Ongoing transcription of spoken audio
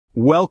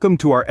Welcome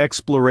to our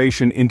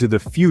exploration into the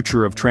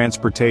future of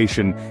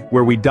transportation,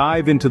 where we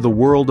dive into the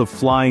world of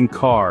flying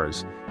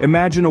cars.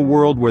 Imagine a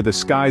world where the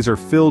skies are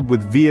filled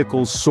with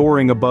vehicles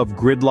soaring above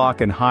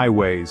gridlock and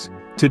highways.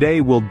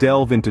 Today we'll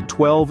delve into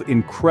 12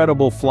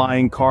 incredible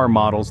flying car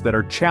models that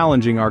are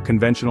challenging our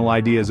conventional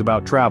ideas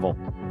about travel.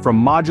 From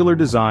modular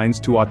designs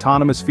to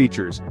autonomous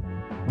features,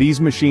 these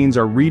machines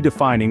are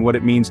redefining what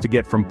it means to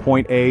get from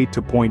point A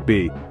to point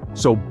B.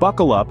 So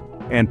buckle up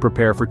and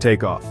prepare for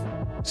takeoff.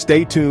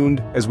 Stay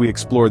tuned as we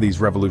explore these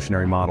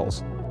revolutionary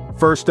models.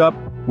 First up,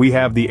 we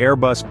have the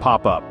Airbus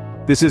Pop.Up.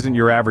 This isn't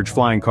your average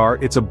flying car,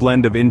 it's a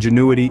blend of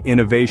ingenuity,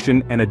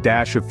 innovation, and a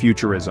dash of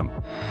futurism.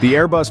 The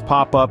Airbus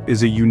Pop.Up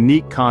is a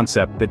unique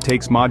concept that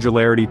takes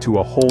modularity to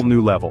a whole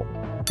new level.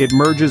 It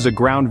merges a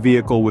ground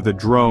vehicle with a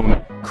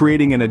drone,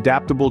 creating an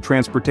adaptable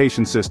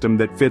transportation system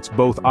that fits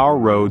both our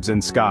roads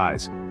and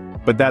skies.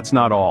 But that's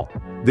not all.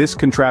 This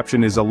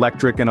contraption is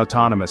electric and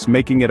autonomous,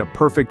 making it a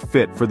perfect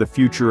fit for the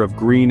future of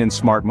green and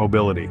smart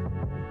mobility.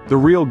 The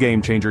real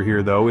game changer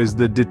here, though, is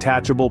the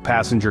detachable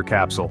passenger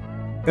capsule.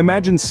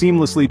 Imagine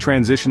seamlessly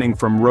transitioning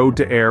from road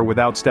to air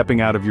without stepping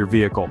out of your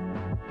vehicle.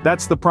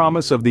 That's the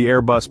promise of the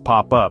Airbus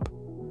Pop.Up.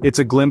 It's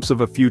a glimpse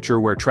of a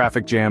future where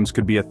traffic jams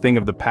could be a thing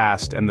of the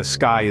past and the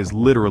sky is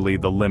literally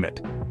the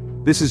limit.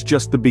 This is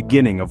just the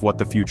beginning of what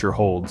the future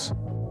holds.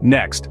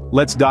 Next,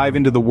 let's dive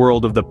into the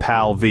world of the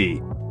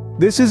PAL-V.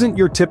 This isn't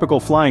your typical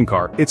flying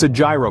car, it's a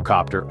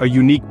gyrocopter, a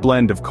unique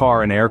blend of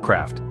car and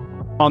aircraft.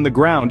 On the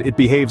ground, it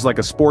behaves like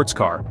a sports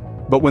car,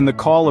 but when the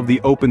call of the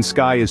open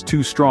sky is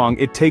too strong,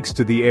 it takes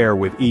to the air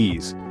with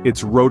ease.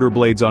 Its rotor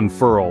blades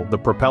unfurl, the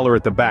propeller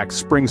at the back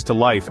springs to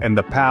life, and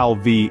the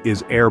PAL-V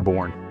is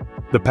airborne.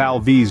 The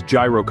PAL-V's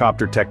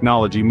gyrocopter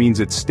technology means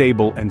it's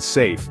stable and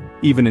safe,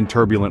 even in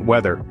turbulent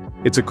weather.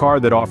 It's a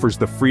car that offers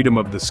the freedom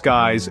of the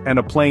skies and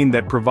a plane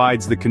that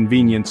provides the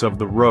convenience of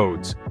the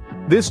roads.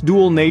 This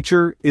dual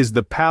nature is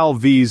the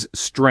PAL-V's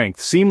strength,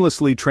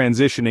 seamlessly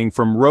transitioning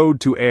from road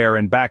to air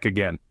and back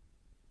again.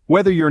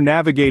 Whether you're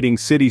navigating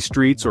city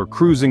streets or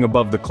cruising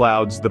above the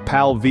clouds, the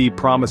PAL-V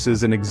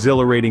promises an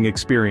exhilarating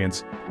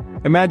experience.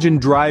 Imagine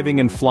driving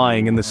and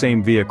flying in the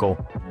same vehicle.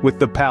 With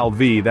the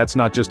PAL-V, that's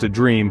not just a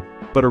dream,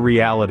 but a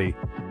reality.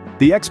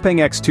 The XPENG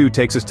X2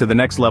 takes us to the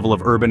next level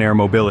of urban air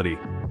mobility.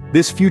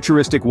 This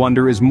futuristic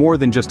wonder is more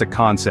than just a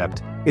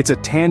concept, it's a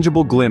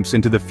tangible glimpse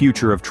into the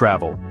future of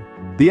travel.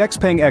 The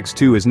XPENG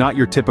X2 is not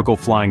your typical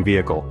flying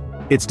vehicle.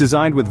 It's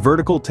designed with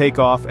vertical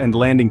takeoff and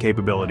landing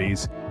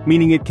capabilities,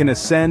 meaning it can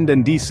ascend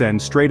and descend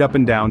straight up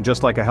and down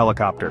just like a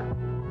helicopter.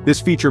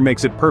 This feature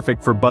makes it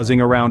perfect for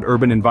buzzing around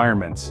urban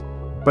environments.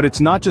 But it's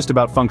not just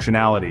about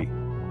functionality.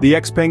 The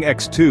XPENG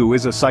X2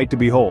 is a sight to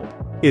behold.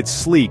 It's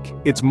sleek,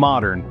 it's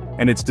modern,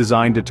 and it's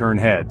designed to turn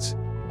heads.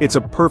 It's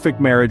a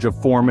perfect marriage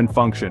of form and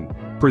function,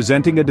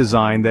 presenting a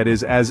design that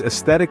is as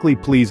aesthetically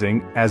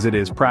pleasing as it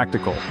is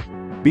practical.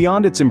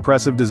 Beyond its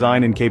impressive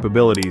design and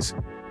capabilities,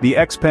 the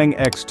XPENG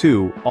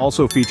X2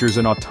 also features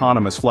an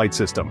autonomous flight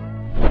system.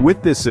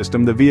 With this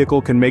system, the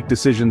vehicle can make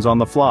decisions on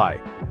the fly,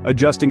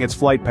 adjusting its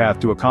flight path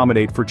to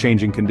accommodate for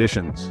changing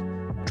conditions.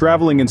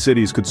 Traveling in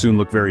cities could soon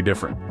look very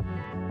different.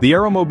 The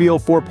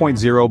AeroMobil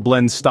 4.0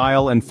 blends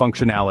style and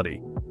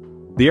functionality.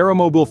 The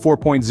AeroMobil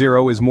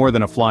 4.0 is more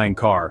than a flying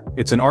car,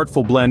 it's an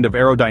artful blend of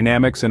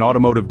aerodynamics and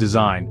automotive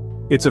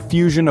design. It's a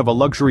fusion of a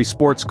luxury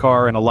sports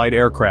car and a light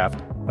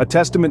aircraft, a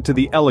testament to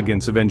the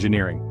elegance of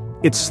engineering.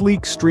 Its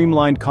sleek,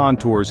 streamlined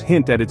contours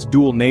hint at its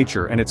dual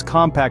nature, and its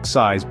compact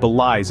size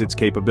belies its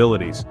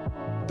capabilities.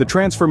 The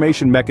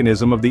transformation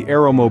mechanism of the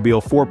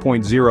AeroMobil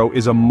 4.0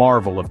 is a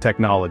marvel of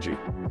technology.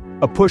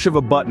 A push of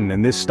a button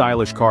and this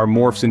stylish car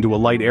morphs into a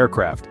light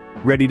aircraft,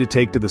 ready to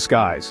take to the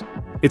skies.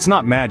 It's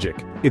not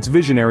magic, it's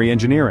visionary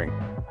engineering.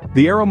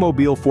 The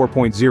AeroMobil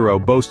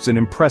 4.0 boasts an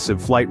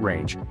impressive flight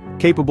range,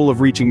 capable of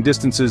reaching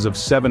distances of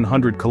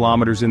 700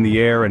 kilometers in the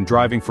air and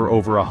driving for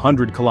over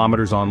 100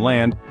 kilometers on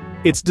land.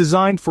 It's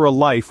designed for a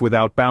life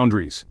without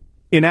boundaries.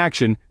 In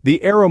action,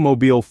 the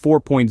AeroMobil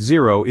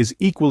 4.0 is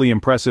equally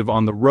impressive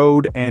on the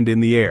road and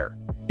in the air.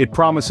 It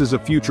promises a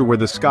future where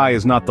the sky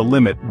is not the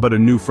limit but a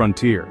new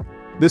frontier.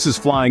 This is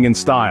flying in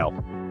style.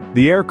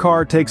 The air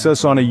car takes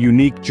us on a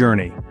unique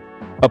journey.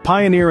 A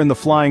pioneer in the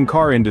flying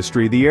car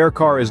industry, the air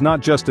car is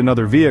not just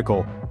another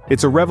vehicle,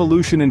 it's a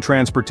revolution in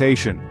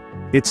transportation.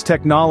 Its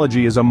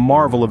technology is a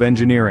marvel of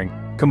engineering,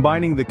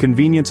 combining the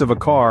convenience of a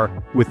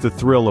car with the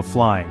thrill of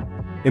flying.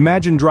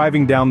 Imagine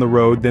driving down the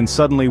road, then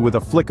suddenly with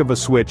a flick of a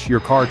switch your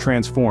car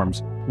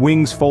transforms,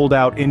 wings fold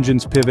out,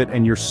 engines pivot,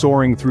 and you're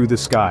soaring through the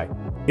sky.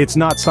 It's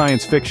not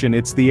science fiction,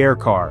 it's the air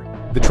car.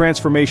 The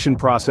transformation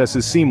process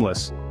is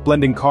seamless,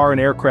 blending car and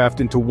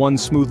aircraft into one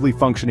smoothly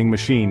functioning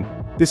machine.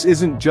 This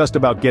isn't just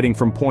about getting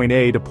from point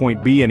A to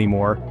point B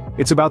anymore,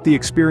 it's about the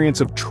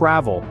experience of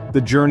travel,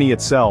 the journey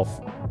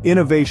itself.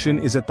 Innovation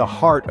is at the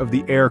heart of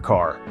the air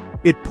car.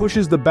 It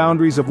pushes the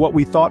boundaries of what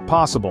we thought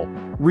possible,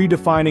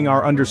 redefining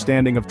our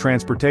understanding of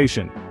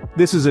transportation.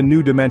 This is a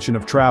new dimension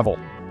of travel.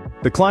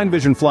 The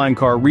KleinVision Flying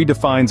Car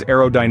redefines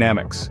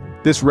aerodynamics.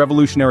 This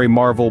revolutionary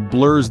marvel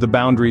blurs the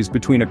boundaries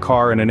between a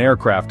car and an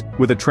aircraft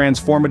with a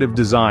transformative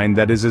design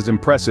that is as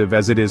impressive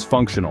as it is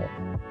functional.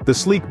 The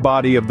sleek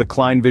body of the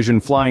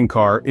KleinVision Flying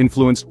Car,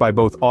 influenced by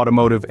both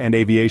automotive and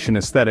aviation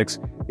aesthetics,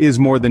 is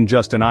more than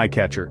just an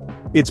eye-catcher.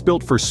 It's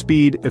built for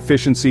speed,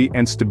 efficiency,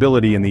 and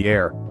stability in the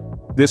air.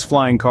 This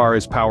flying car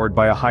is powered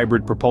by a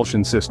hybrid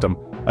propulsion system,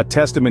 a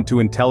testament to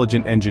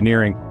intelligent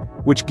engineering,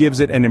 which gives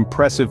it an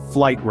impressive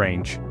flight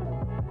range.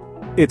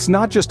 It's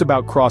not just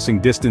about crossing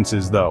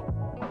distances, though.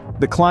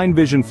 The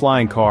KleinVision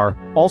Flying Car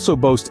also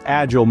boasts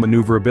agile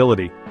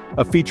maneuverability,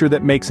 a feature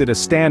that makes it a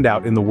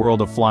standout in the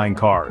world of flying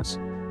cars.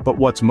 But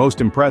what's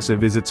most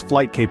impressive is its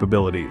flight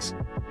capabilities.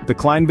 The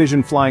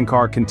KleinVision Flying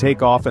Car can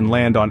take off and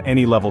land on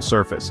any level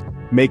surface,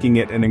 making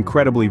it an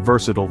incredibly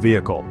versatile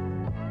vehicle.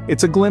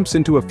 It's a glimpse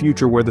into a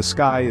future where the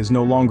sky is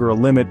no longer a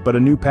limit but a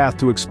new path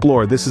to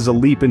explore. This is a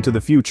leap into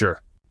the future.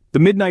 The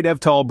Midnight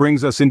eVTOL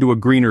brings us into a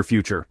greener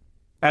future.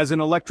 As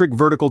an electric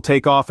vertical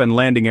takeoff and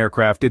landing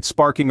aircraft, it's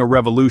sparking a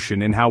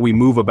revolution in how we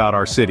move about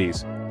our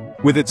cities.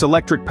 With its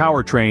electric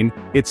powertrain,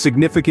 it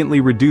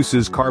significantly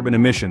reduces carbon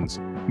emissions,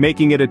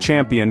 making it a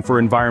champion for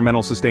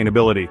environmental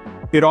sustainability.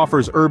 It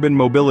offers urban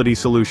mobility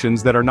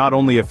solutions that are not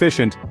only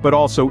efficient but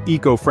also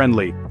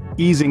eco-friendly,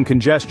 easing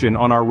congestion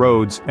on our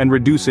roads and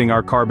reducing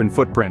our carbon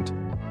footprint.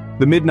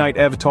 The Midnight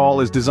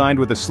eVTOL is designed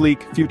with a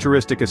sleek,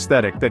 futuristic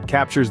aesthetic that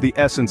captures the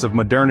essence of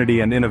modernity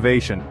and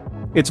innovation.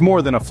 It's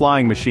more than a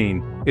flying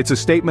machine, it's a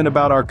statement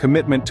about our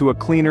commitment to a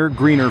cleaner,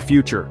 greener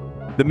future.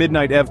 The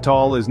Midnight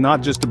eVTOL is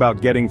not just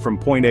about getting from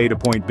point A to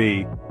point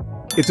B.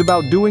 It's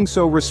about doing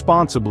so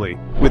responsibly,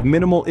 with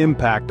minimal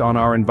impact on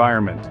our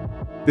environment.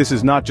 This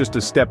is not just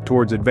a step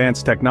towards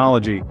advanced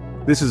technology,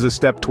 this is a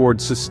step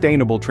towards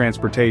sustainable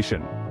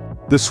transportation.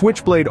 The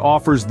Switchblade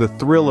offers the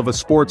thrill of a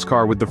sports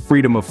car with the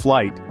freedom of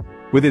flight.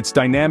 With its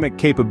dynamic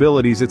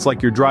capabilities, it's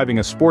like you're driving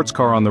a sports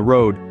car on the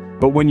road,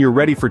 but when you're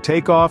ready for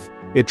takeoff,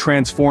 it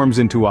transforms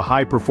into a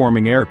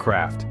high-performing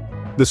aircraft.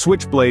 The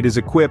Switchblade is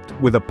equipped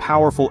with a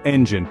powerful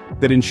engine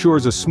that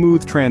ensures a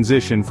smooth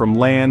transition from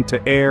land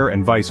to air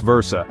and vice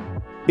versa.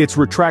 Its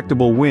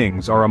retractable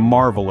wings are a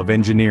marvel of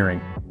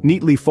engineering,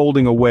 neatly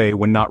folding away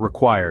when not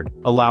required,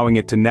 allowing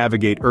it to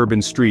navigate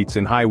urban streets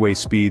and highway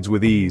speeds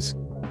with ease.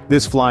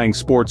 This flying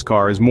sports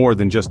car is more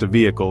than just a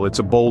vehicle, it's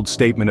a bold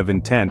statement of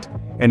intent,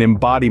 an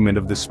embodiment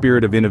of the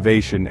spirit of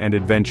innovation and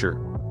adventure.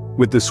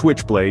 With the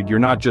Switchblade, you're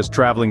not just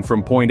traveling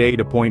from point A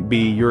to point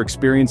B, you're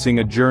experiencing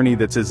a journey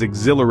that's as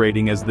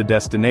exhilarating as the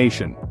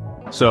destination.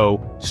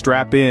 So,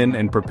 strap in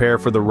and prepare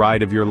for the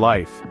ride of your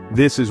life.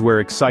 This is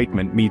where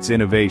excitement meets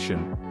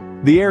innovation.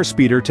 The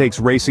Airspeeder takes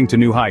racing to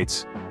new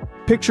heights.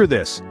 Picture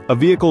this, a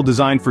vehicle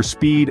designed for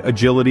speed,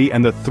 agility,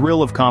 and the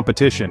thrill of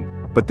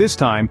competition. But this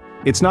time,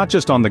 it's not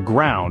just on the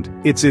ground,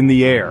 it's in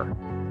the air.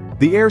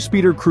 The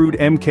Airspeeder Crewed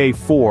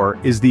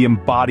MK4 is the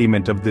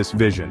embodiment of this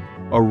vision.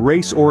 A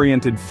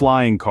race-oriented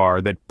flying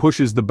car that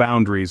pushes the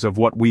boundaries of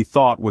what we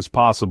thought was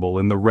possible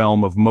in the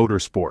realm of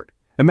motorsport.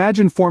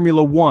 Imagine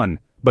Formula One,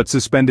 but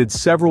suspended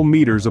several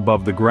meters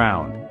above the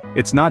ground.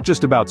 It's not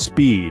just about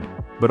speed,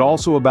 but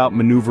also about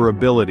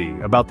maneuverability,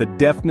 about the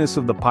deftness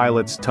of the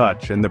pilot's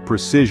touch and the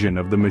precision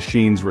of the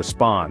machine's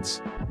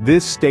response.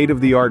 This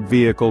state-of-the-art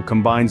vehicle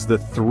combines the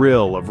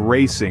thrill of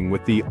racing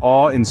with the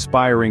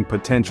awe-inspiring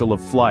potential of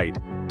flight,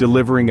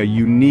 delivering a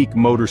unique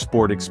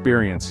motorsport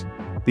experience.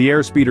 The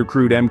Airspeeder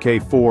Crewed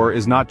MK4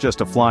 is not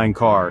just a flying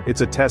car, it's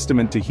a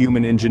testament to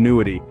human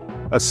ingenuity,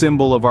 a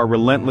symbol of our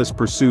relentless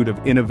pursuit of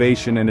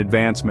innovation and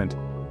advancement.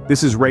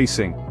 This is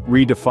racing,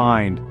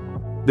 redefined.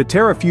 The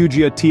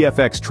Terrafugia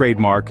TF-X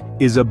trademark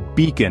is a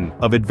beacon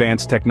of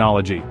advanced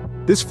technology.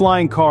 This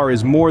flying car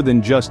is more than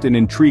just an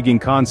intriguing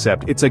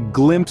concept, it's a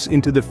glimpse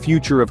into the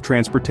future of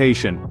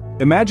transportation.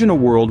 Imagine a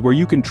world where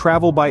you can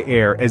travel by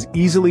air as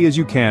easily as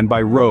you can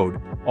by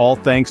road, all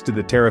thanks to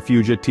the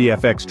Terrafugia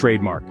TF-X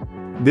trademark.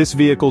 This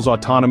vehicle's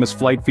autonomous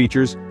flight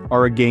features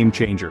are a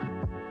game-changer.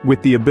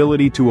 With the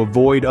ability to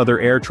avoid other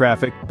air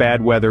traffic,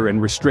 bad weather,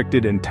 and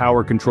restricted and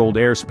tower-controlled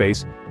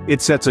airspace, it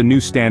sets a new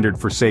standard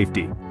for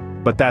safety.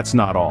 But that's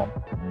not all.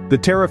 The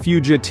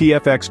Terrafugia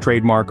TF-X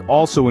trademark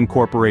also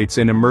incorporates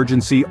an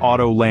emergency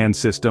auto-land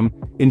system,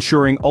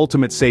 ensuring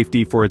ultimate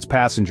safety for its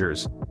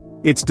passengers.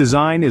 Its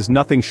design is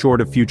nothing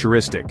short of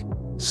futuristic.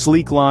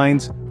 Sleek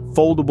lines,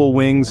 foldable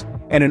wings,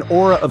 and an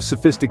aura of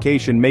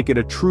sophistication make it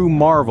a true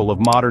marvel of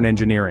modern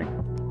engineering.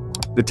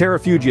 The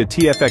Terrafugia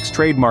TF-X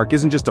trademark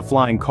isn't just a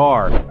flying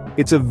car,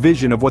 it's a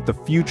vision of what the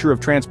future of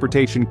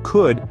transportation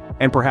could,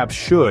 and perhaps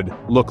should,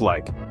 look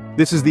like.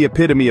 This is the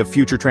epitome of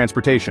future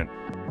transportation.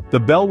 The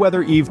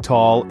Bellwether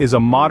eVTOL is a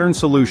modern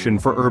solution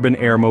for urban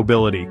air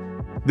mobility.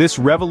 This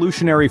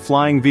revolutionary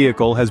flying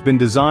vehicle has been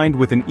designed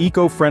with an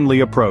eco-friendly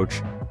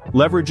approach,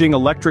 leveraging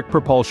electric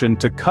propulsion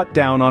to cut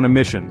down on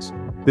emissions.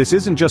 This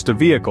isn't just a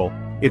vehicle,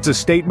 it's a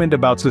statement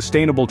about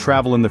sustainable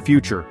travel in the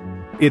future.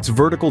 Its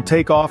vertical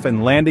takeoff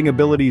and landing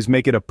abilities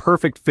make it a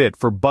perfect fit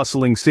for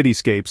bustling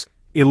cityscapes,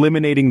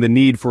 eliminating the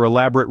need for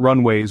elaborate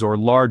runways or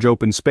large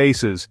open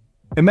spaces.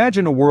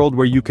 Imagine a world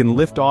where you can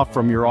lift off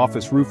from your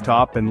office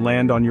rooftop and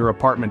land on your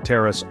apartment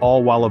terrace,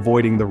 all while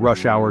avoiding the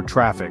rush hour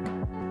traffic.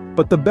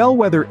 But the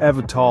Bellwether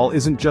eVTOL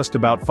isn't just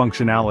about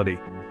functionality.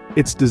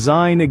 Its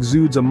design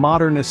exudes a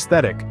modern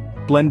aesthetic,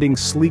 blending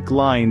sleek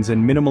lines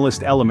and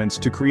minimalist elements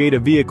to create a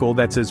vehicle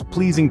that's as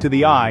pleasing to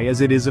the eye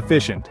as it is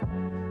efficient.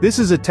 This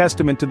is a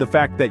testament to the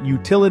fact that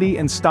utility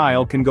and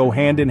style can go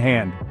hand in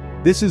hand.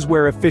 This is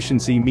where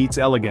efficiency meets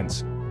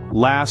elegance.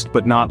 Last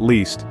but not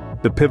least,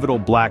 the pivotal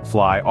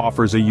BlackFly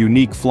offers a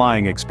unique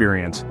flying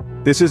experience.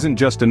 This isn't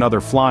just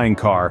another flying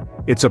car,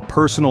 it's a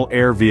personal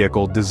air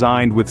vehicle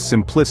designed with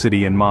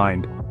simplicity in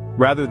mind.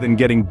 Rather than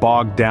getting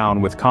bogged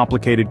down with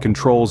complicated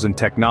controls and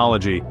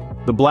technology,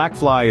 the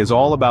BlackFly is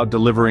all about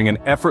delivering an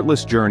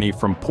effortless journey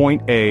from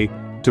point A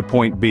to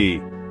point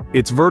B.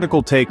 Its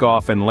vertical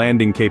takeoff and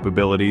landing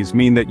capabilities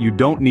mean that you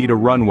don't need a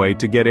runway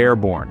to get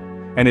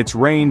airborne, and its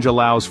range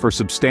allows for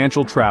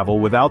substantial travel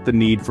without the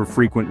need for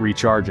frequent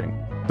recharging.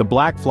 The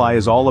BlackFly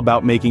is all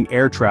about making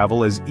air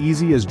travel as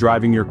easy as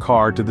driving your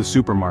car to the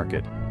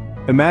supermarket.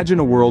 Imagine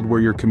a world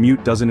where your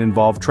commute doesn't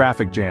involve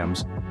traffic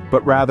jams,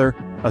 but rather,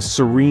 a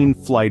serene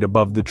flight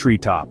above the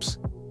treetops.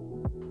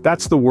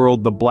 That's the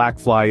world the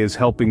BlackFly is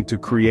helping to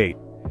create.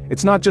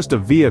 It's not just a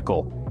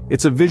vehicle,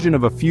 it's a vision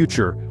of a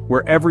future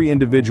where every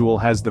individual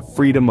has the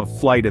freedom of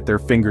flight at their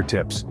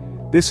fingertips.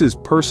 This is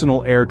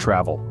personal air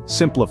travel,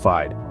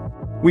 simplified.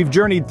 We've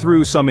journeyed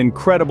through some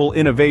incredible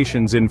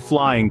innovations in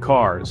flying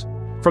cars.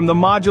 From the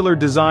modular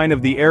design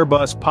of the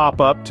Airbus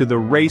Pop.Up to the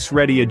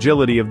race-ready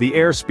agility of the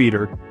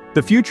Airspeeder,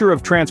 the future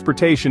of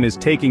transportation is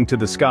taking to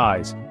the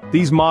skies.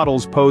 These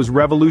models pose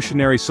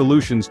revolutionary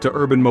solutions to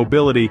urban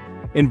mobility,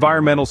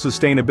 environmental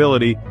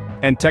sustainability,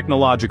 and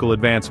technological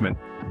advancement.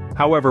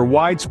 However,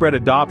 widespread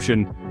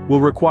adoption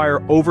will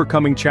require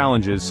overcoming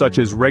challenges such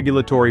as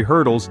regulatory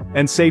hurdles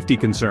and safety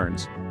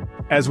concerns.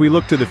 As we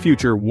look to the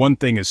future, one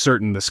thing is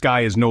certain: the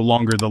sky is no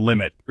longer the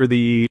limit, or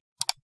the